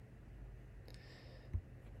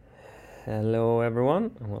Hello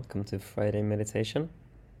everyone and welcome to Friday meditation.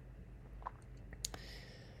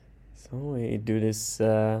 So we do this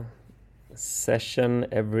session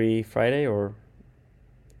every Friday or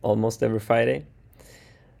almost every Friday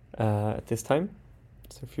at this time.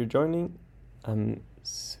 So if you're joining, I'm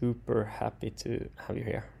super happy to have you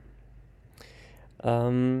here.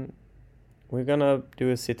 We're gonna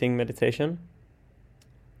do a sitting meditation.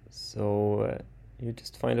 So you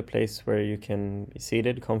just find a place where you can be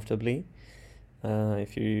seated comfortably.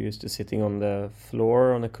 If you're used to sitting on the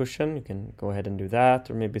floor on a cushion, you can go ahead and do that,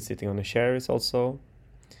 or maybe sitting on a chair is also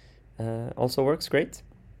works great.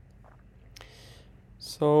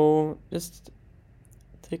 So just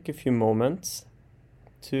take a few moments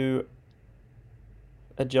to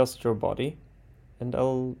adjust your body, and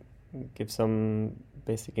I'll give some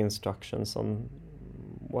basic instructions on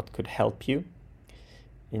what could help you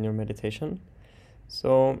in your meditation.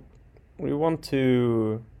 So we want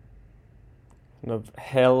to kind of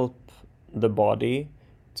help the body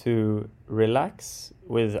to relax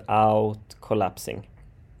without collapsing.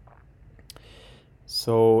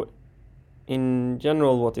 So in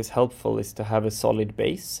general, what is helpful is to have a solid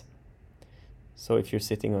base. So if you're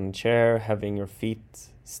sitting on a chair, having your feet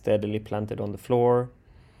steadily planted on the floor.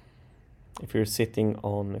 If you're sitting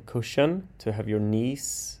on a cushion, to have your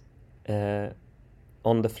knees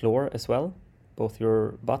on the floor as well, both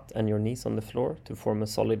your butt and your knees on the floor to form a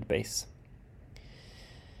solid base.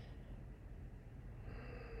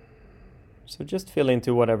 So just feel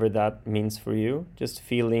into whatever that means for you. Just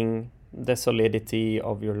feeling the solidity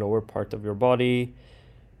of your lower part of your body,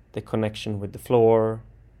 the connection with the floor.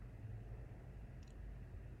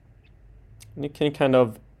 And you can kind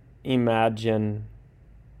of imagine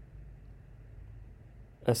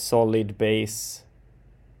a solid base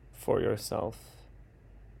for yourself.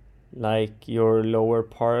 Like your lower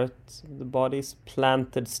part of the body is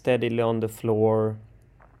planted steadily on the floor,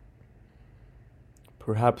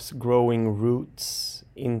 perhaps growing roots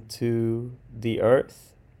into the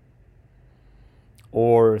earth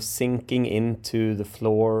or sinking into the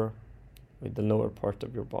floor with the lower part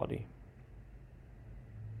of your body,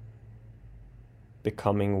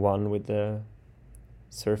 becoming one with the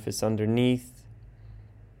surface underneath.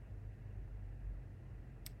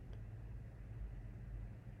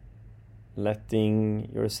 Letting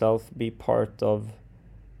yourself be part of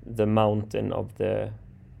the mountain of the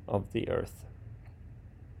earth.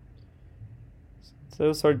 So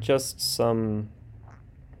those are just some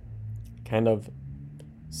kind of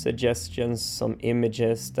suggestions, some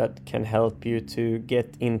images that can help you to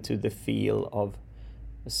get into the feel of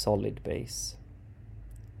a solid base.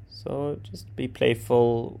 So just be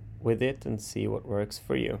playful with it and see what works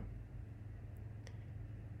for you.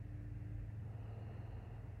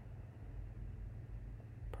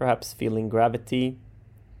 Perhaps feeling gravity,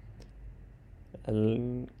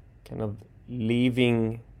 kind of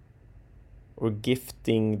leaving or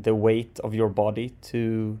gifting the weight of your body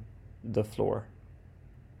to the floor.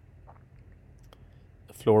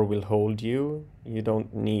 The floor will hold you. You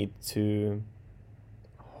don't need to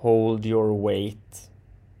hold your weight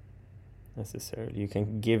necessarily. You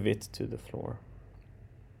can give it to the floor.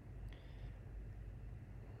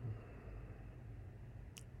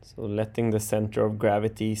 So letting the center of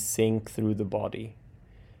gravity sink through the body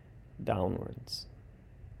downwards.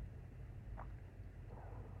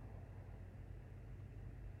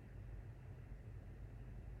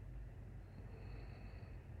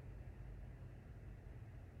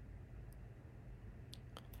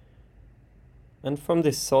 And from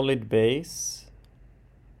this solid base,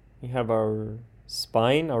 we have our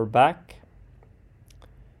spine, our back,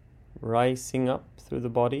 rising up through the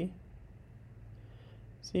body.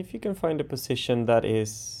 See if you can find a position that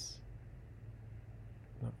is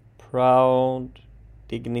proud,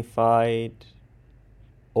 dignified,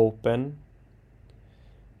 open.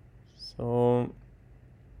 So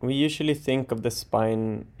we usually think of the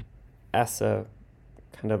spine as a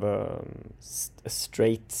kind of a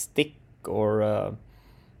straight stick or a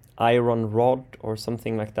iron rod or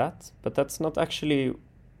something like that. But that's not actually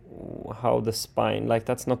how the spine, like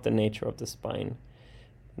that's not the nature of the spine.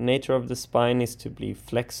 Nature of the spine is to be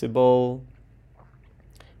flexible.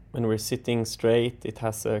 When we're sitting straight, it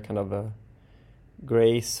has a kind of a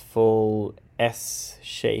graceful S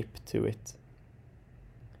shape to it.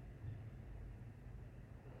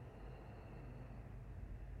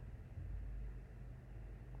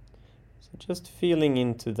 So just feeling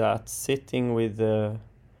into that, sitting with a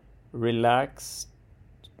relaxed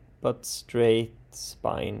but straight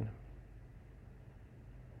spine.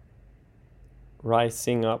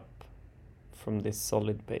 Rising up from this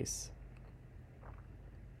solid base.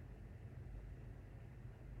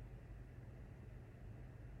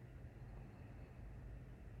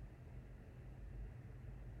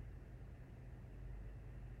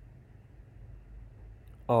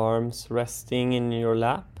 arms resting in your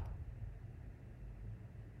lap.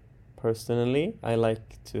 Personally, I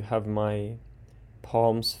like to have my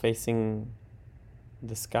palms facing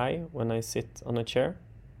the sky when I sit on a chair.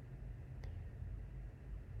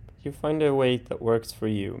 You find a way that works for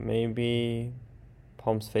you. Maybe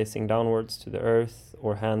palms facing downwards to the earth,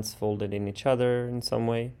 or hands folded in each other in some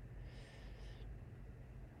way.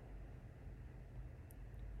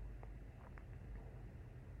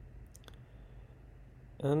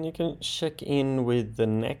 And you can check in with the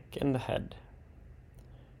neck and the head.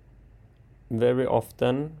 Very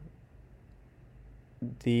often,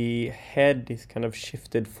 the head is kind of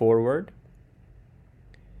shifted forward.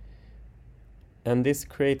 And this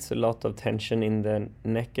creates a lot of tension in the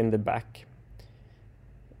neck and the back.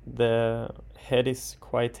 The head is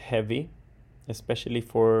quite heavy, especially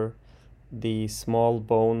for the small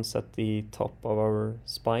bones at the top of our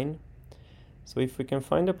spine. So if we can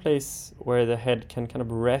find a place where the head can kind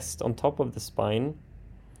of rest on top of the spine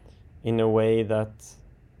in a way that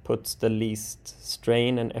puts the least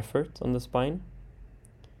strain and effort on the spine,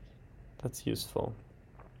 that's useful.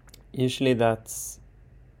 Usually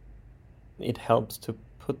it helps to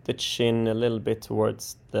put the chin a little bit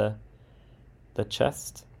towards the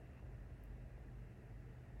chest.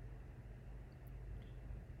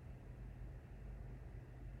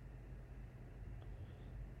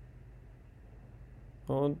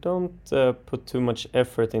 Oh, don't put too much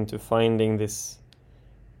effort into finding this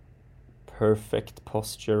perfect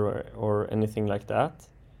posture or anything like that.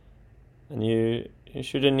 And you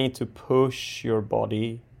shouldn't need to push your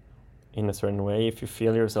body in a certain way. If you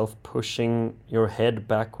feel yourself pushing your head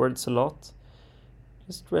backwards a lot,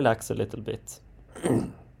 just relax a little bit.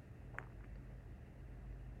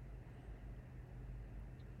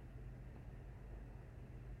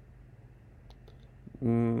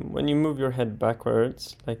 When you move your head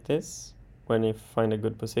backwards like this, when you find a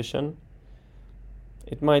good position,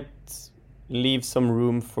 it might leave some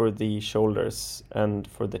room for the shoulders and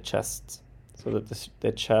for the chest, so that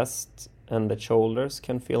the chest and the shoulders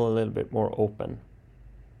can feel a little bit more open.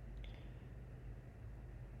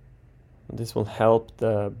 This will help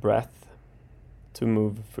the breath to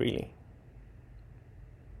move freely.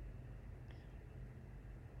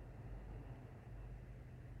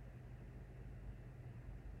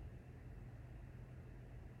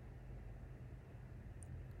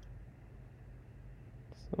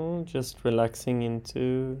 So just relaxing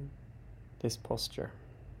into this posture.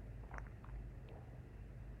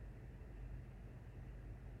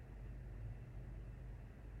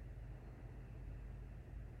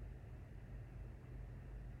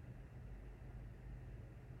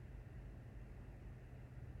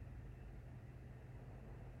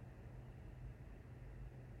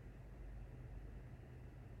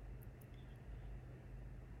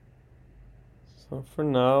 So for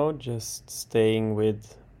now, just staying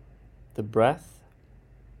with the breath,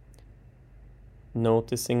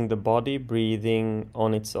 noticing the body breathing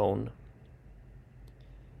on its own.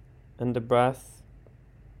 And the breath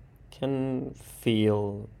can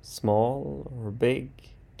feel small or big,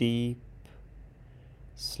 deep,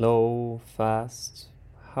 slow, fast.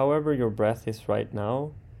 However your breath is right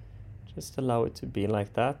now, just allow it to be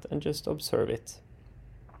like that and just observe it.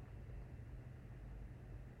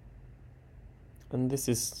 And this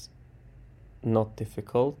is not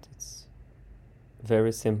difficult, it's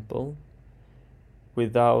very simple.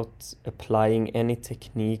 Without applying any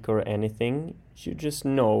technique or anything, you just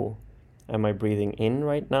know, am I breathing in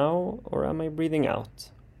right now or am I breathing out?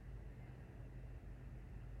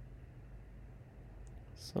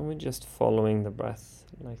 So we're just following the breath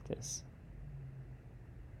like this.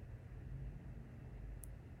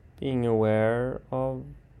 Being aware of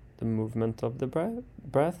the movement of the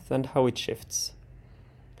breath and how it shifts.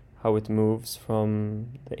 How it moves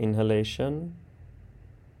from the inhalation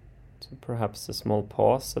to perhaps a small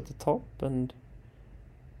pause at the top and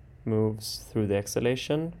moves through the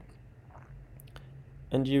exhalation,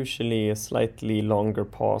 and usually a slightly longer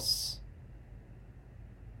pause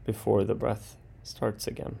before the breath starts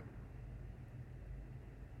again.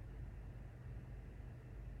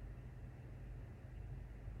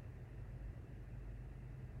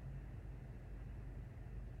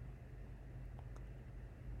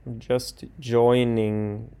 Just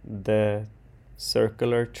joining the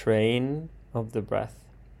circular train of the breath,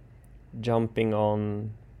 jumping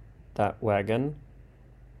on that wagon.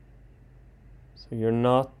 So you're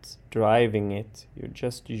not driving it, you're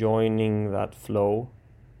just joining that flow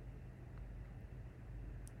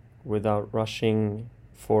without rushing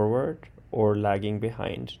forward or lagging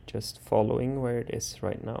behind, just following where it is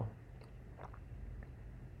right now.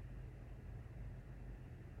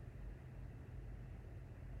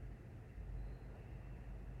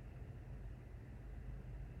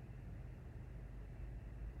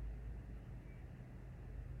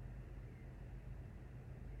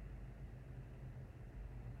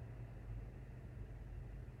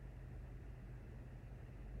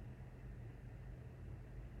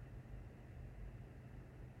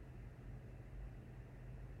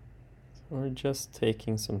 Or just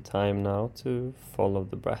taking some time now to follow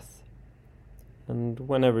the breath. And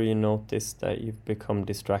whenever you notice that you've become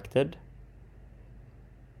distracted,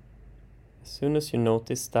 as soon as you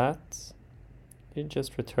notice that, you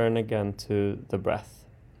just return again to the breath.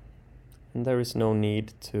 And there is no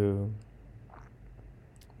need to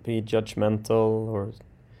be judgmental or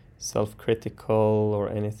self-critical or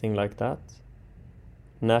anything like that.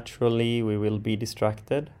 Naturally, we will be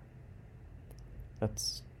distracted.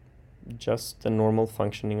 That's just the normal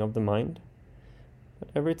functioning of the mind. But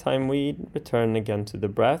every time we return again to the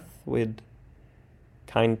breath with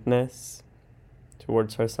kindness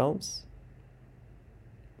towards ourselves,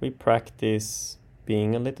 we practice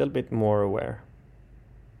being a little bit more aware,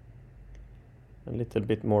 a little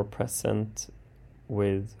bit more present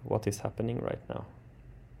with what is happening right now.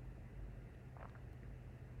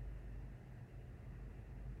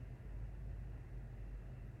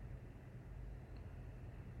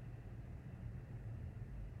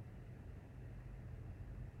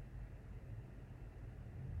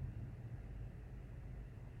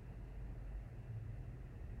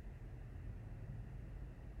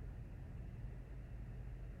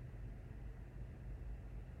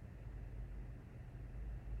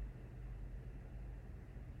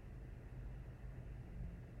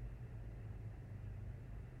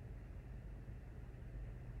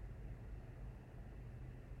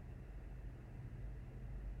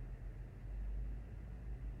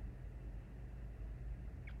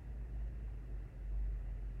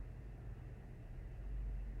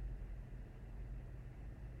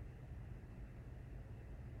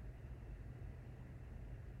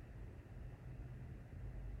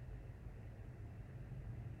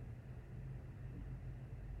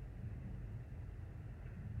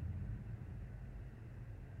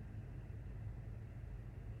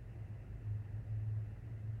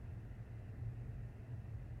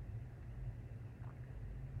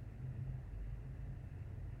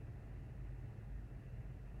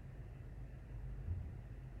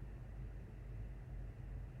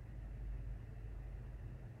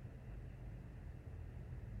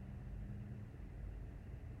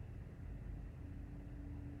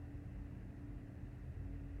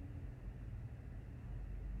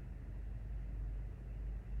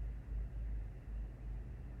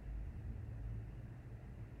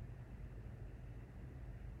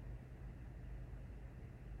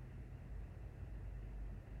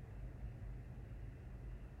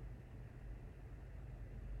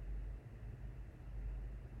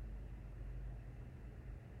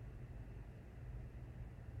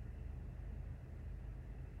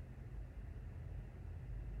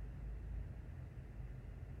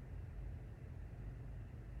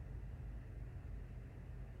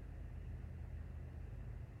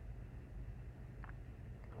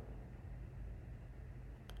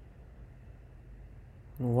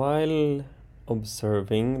 While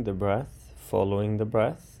observing the breath, following the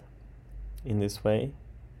breath in this way,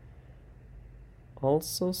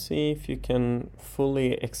 also see if you can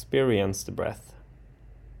fully experience the breath.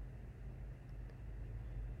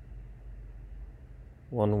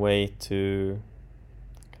 One way to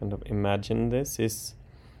kind of imagine this is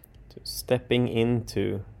to stepping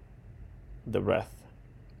into the breath.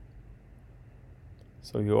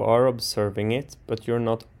 So you are observing it, but you're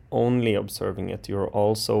not only observing it, you're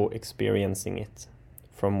also experiencing it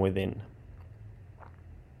from within.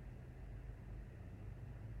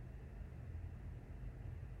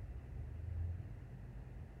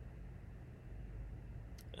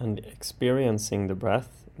 And experiencing the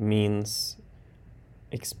breath means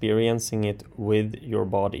experiencing it with your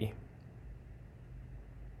body.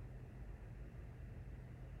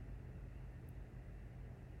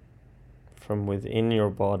 From within your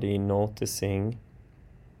body, noticing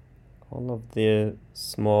all of the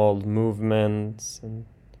small movements and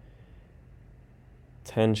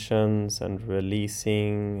tensions and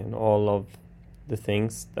releasing and all of the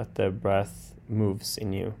things that the breath moves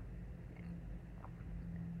in you.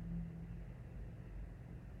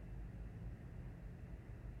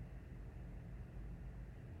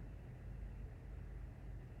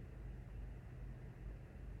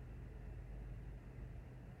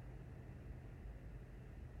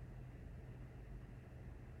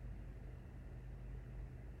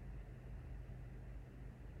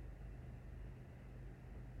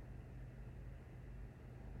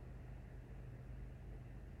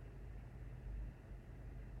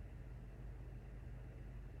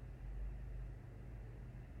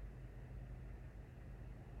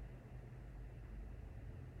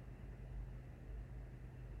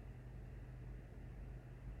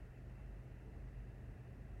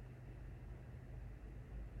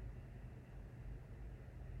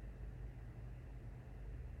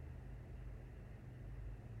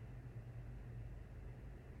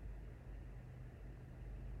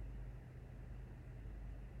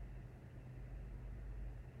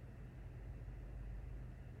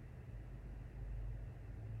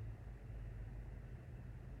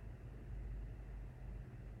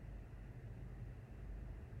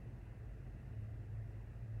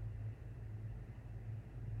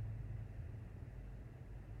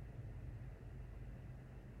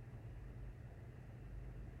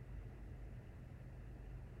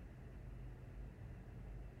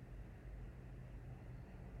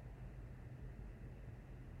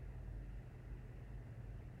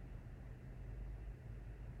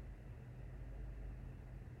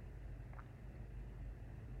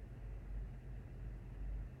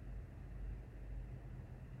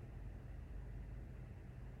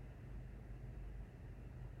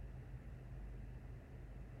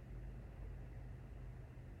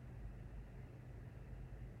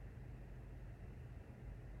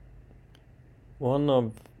 One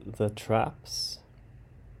of the traps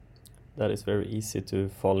that is very easy to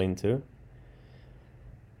fall into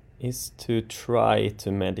is to try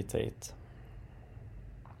to meditate.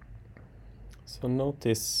 So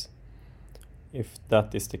notice if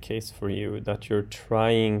that is the case for you, that you're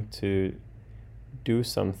trying to do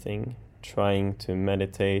something, trying to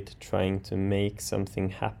meditate, trying to make something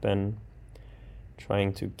happen,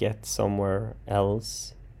 trying to get somewhere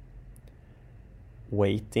else,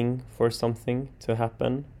 waiting for something to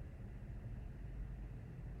happen,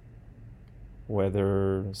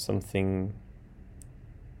 whether something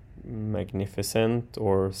magnificent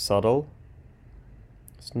or subtle.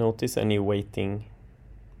 Just notice any waiting.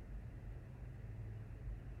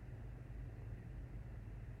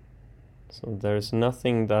 So there's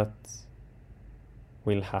nothing that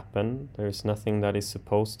will happen, there's nothing that is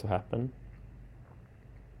supposed to happen.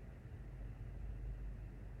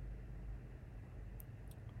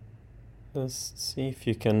 Just see if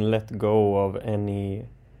you can let go of any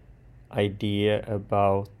idea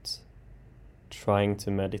about trying to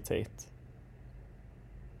meditate.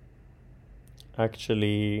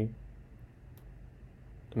 Actually,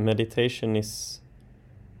 meditation is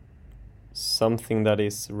something that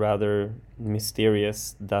is rather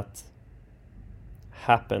mysterious, that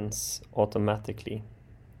happens automatically.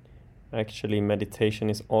 Actually, meditation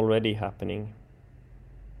is already happening.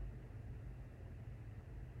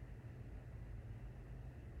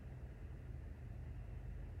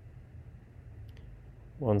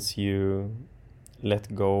 Once you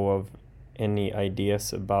let go of any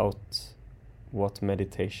ideas about what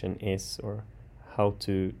meditation is or how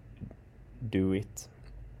to do it.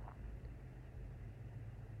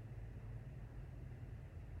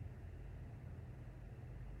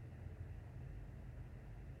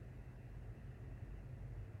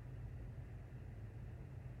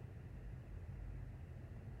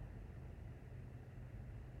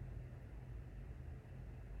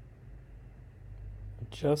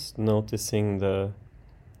 Just noticing the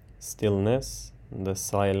stillness, the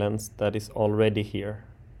silence that is already here.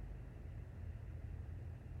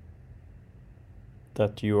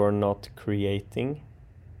 That you are not creating,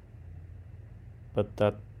 but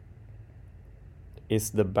that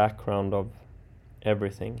is the background of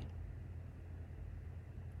everything.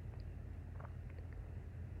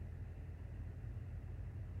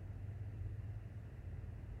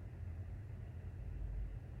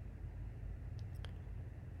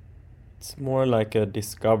 It's more like a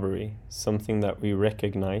discovery, something that we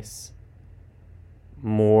recognize,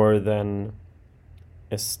 more than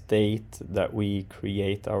a state that we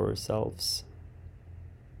create ourselves.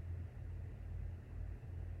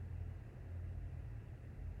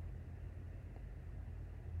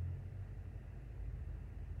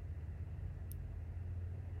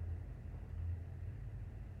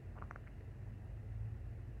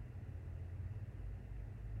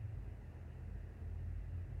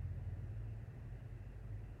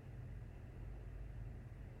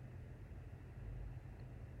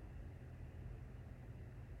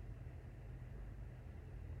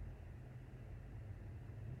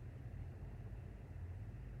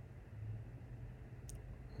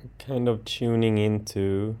 Kind of tuning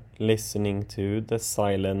into, listening to the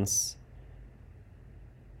silence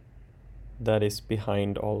that is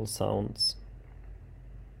behind all sounds.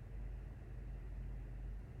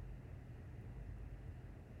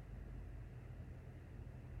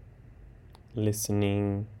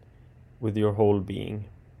 Listening with your whole being.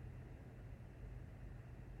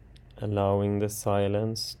 Allowing the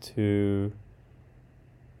silence to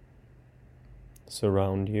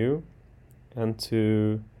surround you and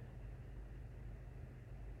to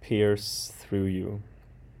pierce through you,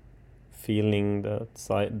 feeling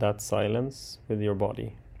that silence with your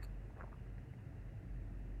body.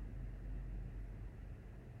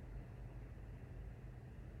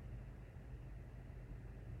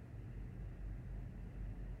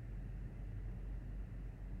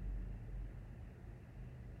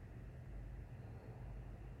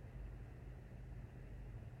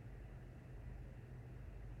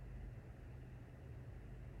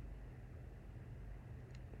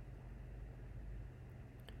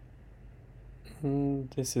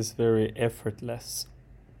 This is very effortless.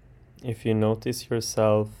 If you notice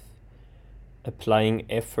yourself applying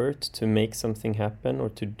effort to make something happen or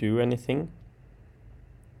to do anything,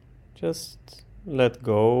 just let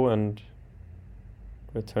go and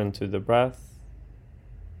return to the breath,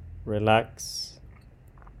 relax.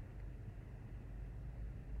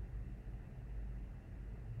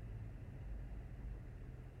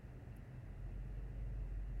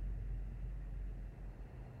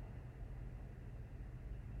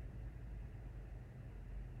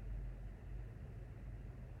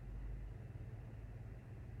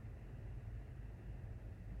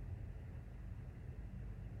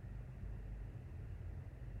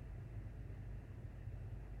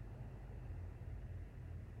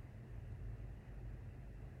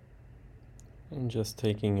 And just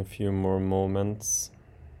taking a few more moments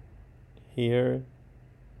here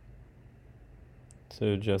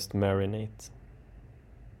to just marinate.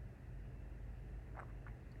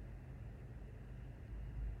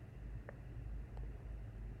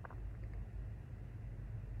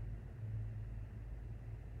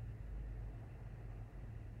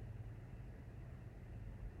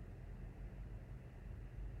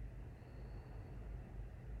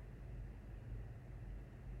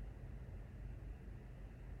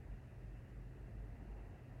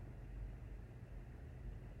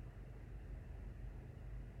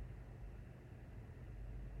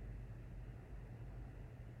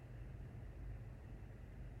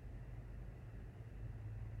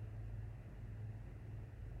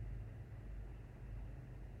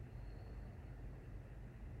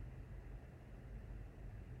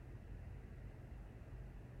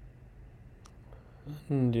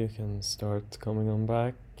 And you can start coming on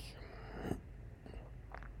back.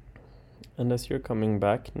 And as you're coming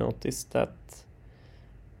back, notice that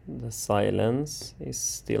the silence is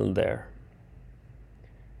still there.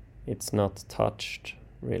 It's not touched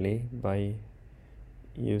really by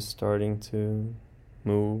you starting to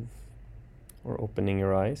move or opening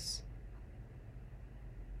your eyes.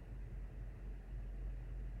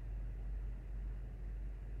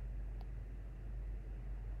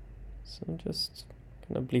 So just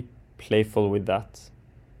kind of be playful with that.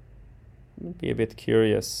 Be a bit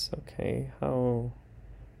curious. Okay,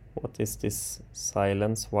 what is this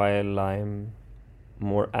silence while I'm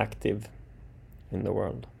more active in the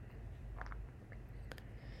world?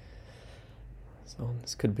 So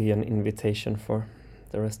this could be an invitation for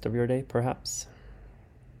the rest of your day, perhaps.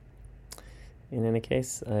 In any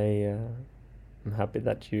case, I'm happy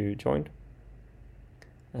that you joined,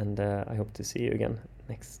 and I hope to see you again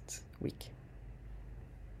next week.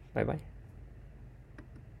 Bye bye.